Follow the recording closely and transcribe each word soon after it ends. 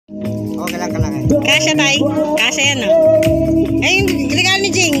Okay lang, kalaki. Kasya tay. Kasya yan o. Ay, regalo ni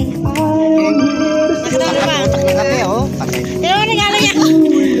Jing. Nakatawa ka ba? Kape, oh. Pero regalo niya.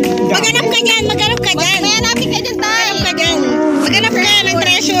 Maghanap ka dyan, maghanap ka dyan. May hanapin ka dyan tay. Maghanap ka dyan. Maghanap ka ng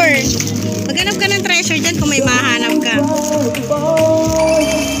treasure. Maghanap ka ng treasure dyan kung may mahanap ka.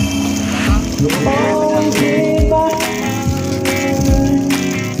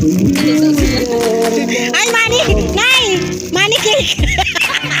 Ay, money! Nay! Money cake!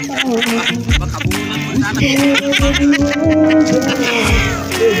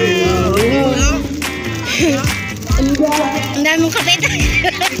 Ang dami mong kape.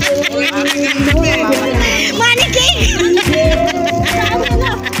 Money cake!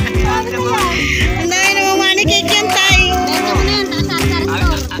 Ang dami namang money cake yan, tay.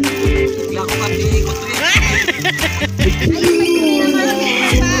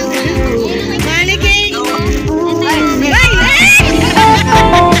 Money cake!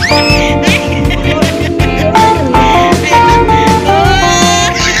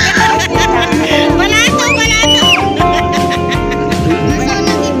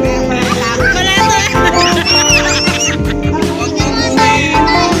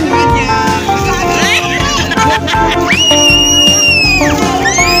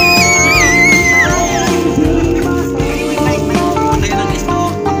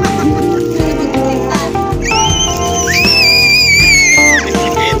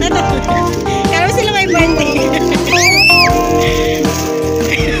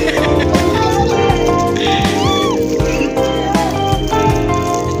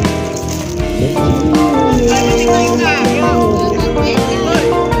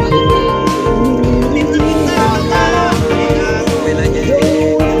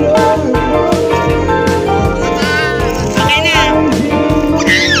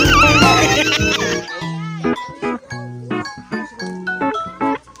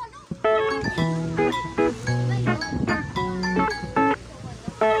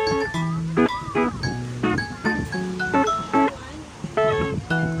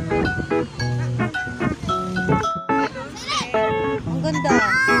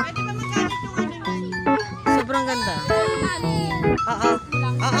 Sobrang ganda.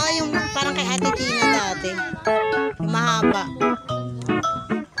 Oo, yung parang kay Ate Tina dati. Yung mahaba.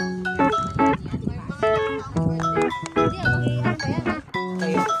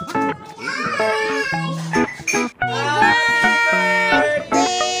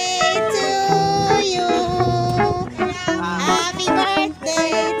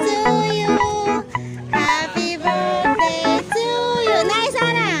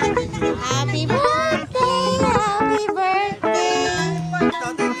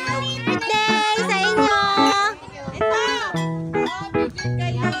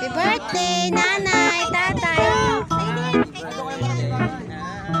 Happy birthday, Nanay, Tatay.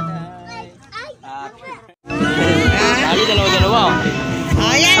 Dalawa-dalawa.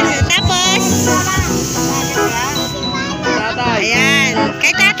 Oh, yan. Tapos. Tatay. Ayan.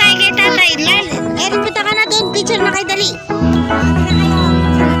 Kay Tatay, kay Tatay. Erin, punta ka na doon. Picture na kay Dali.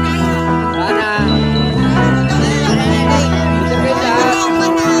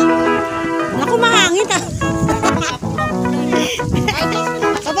 Naku, mahangit ah.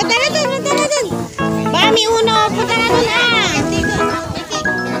 Punta na doon, punta na doon. Bami uno, punta na doon ah.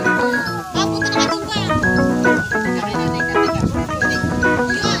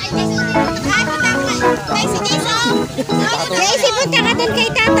 Daisy, punta ka doon kay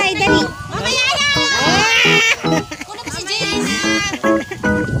Tatay, Dali. Mamaya na! Kuno ko si Jace.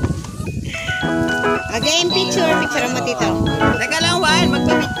 Again, picture. Picture mo dito. Teka lang, Juan.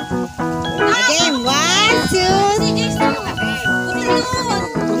 Again, 1, 2. Si Jace na mo.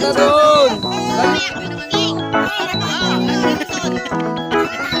 Punta doon.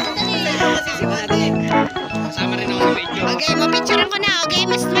 Sama rin ako sa video. Okay, mapicturean ko na. Okay,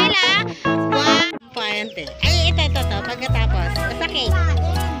 Miss Mela. 1 point. Ay, ito. Pagkatapos. Basta cake.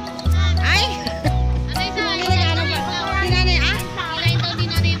 Ay! Nanay, ah?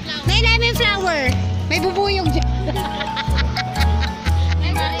 May flower. May bubuyog dyan.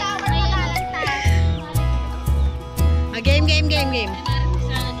 Game.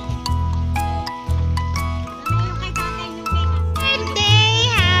 Birthday,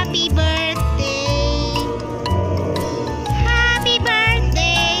 happy birthday. Happy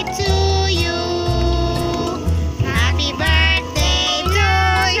birthday to you. Happy birthday to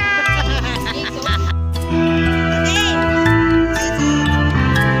you. Okay.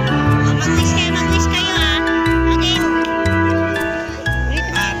 Mag-wish kayo ah. Okay.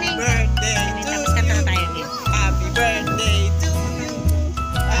 Happy birthday to you. Tapos kanta na tayo. Happy birthday to you.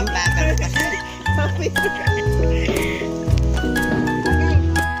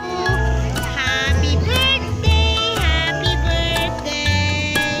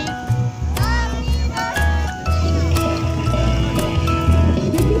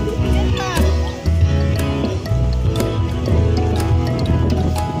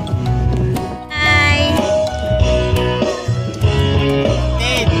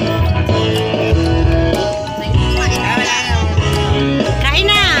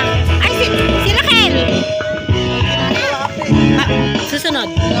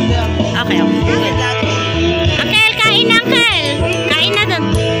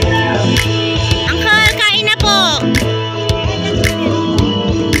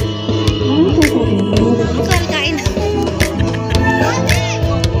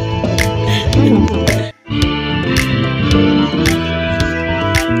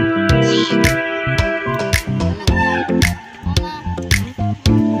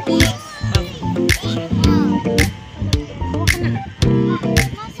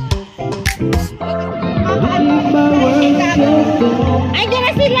 Ay, dyan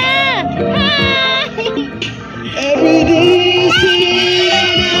na sila! Hi!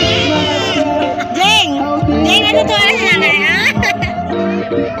 Jeng! Jeng, ano to? Ano si nanay, ha?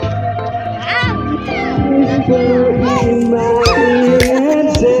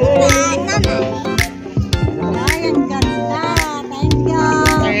 Ay, ang ganda. Thank you.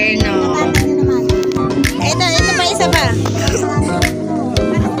 Terno. Ito pa, isa pa.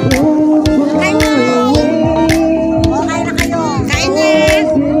 Kain na. O, kain na kayo. Kain na.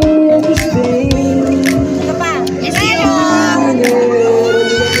 Ito pa. Isa yun.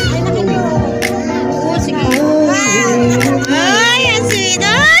 Kain na kayo. Oo, sige. Ay, ang sweet.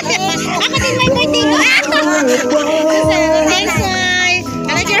 Ako din may birthday ko. Thanks, Nay.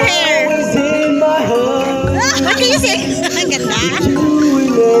 I like your hair. What can you say? Ang ganda.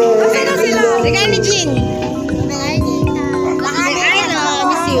 Kasi na sila. Regalo ni Jean.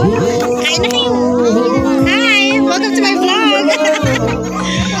 Miss you. Kain na kayo. Hi, welcome to my vlog.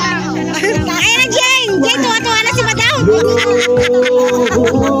 Kain na, Jean. Jean, tuwa-tuwa na si Madam.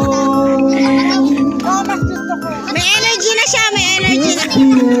 May energy na siya, may energy na.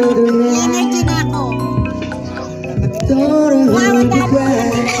 May energy na ako.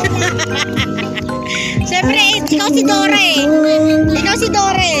 Siyempre, ikaw si Dora eh. Ikaw si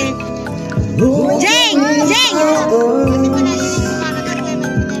Dora eh. Jeng! Jeng!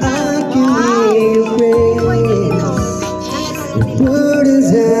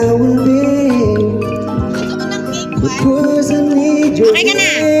 Okay ka na?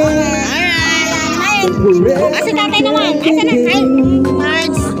 Alright. Asa tatay naman? Asa na? Ay,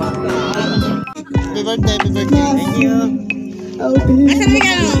 Marge. Happy birthday, happy birthday. Thank you. Asan na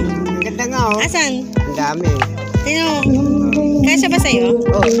regalo mo? Ganda nga oh. Asan? Ang dami. Tingnan mo. Kasya ba sa'yo?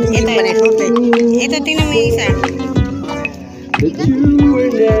 Oh, hindi pa rin. Ito, tingnan mo yung isa.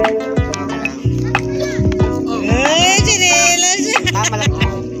 Ay, chinelas. Tama lang.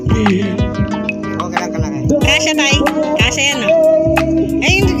 Okay lang ka lang eh. Kasya tayo. Kasya yan, no?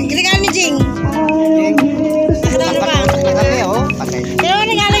 Ay, regalo ni Jing. Ito, ano pa? Nagabi oh. Patay. Pero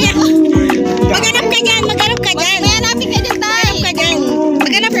regalo niya. Maghanap ka dyan, maghanap ka dyan. May hanapin ka dyan, tayo. Maghanap ka dyan.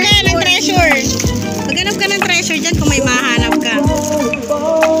 Maghanap ka ng treasure. Maghanap ka ng treasure dyan kung may mahanap ka.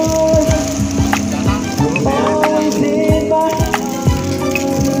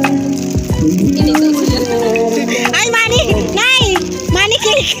 Ay, Manny! Nay! Manny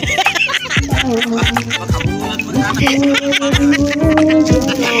cake!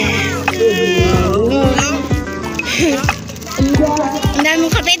 Ang dami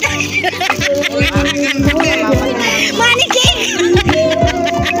mong kapit. Money cake!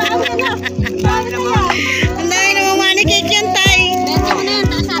 Ang dami namang money cake yan, Tay.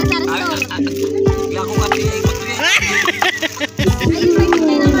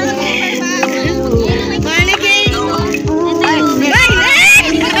 Money cake!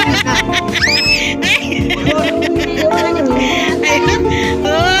 Ay!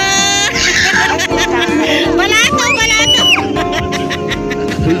 Balato! Balato!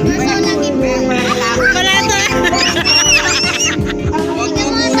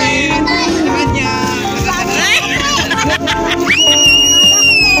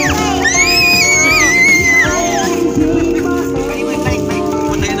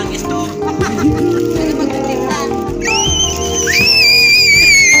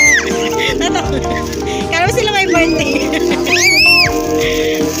 Kala mo sila may birthday.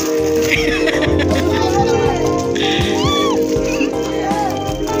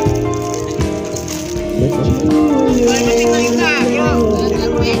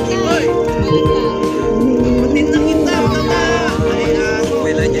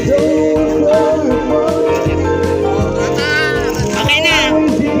 Okay na.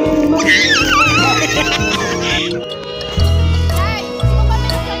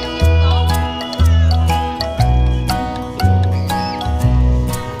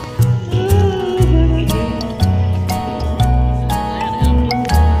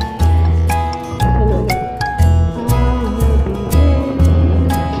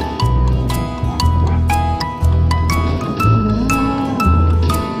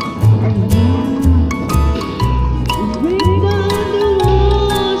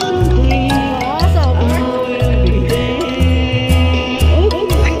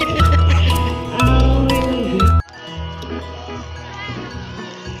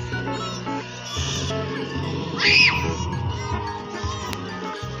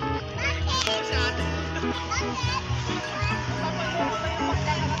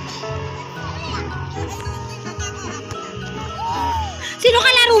 Sino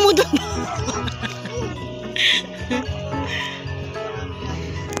kalaro mo doon?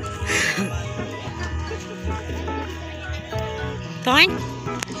 Point.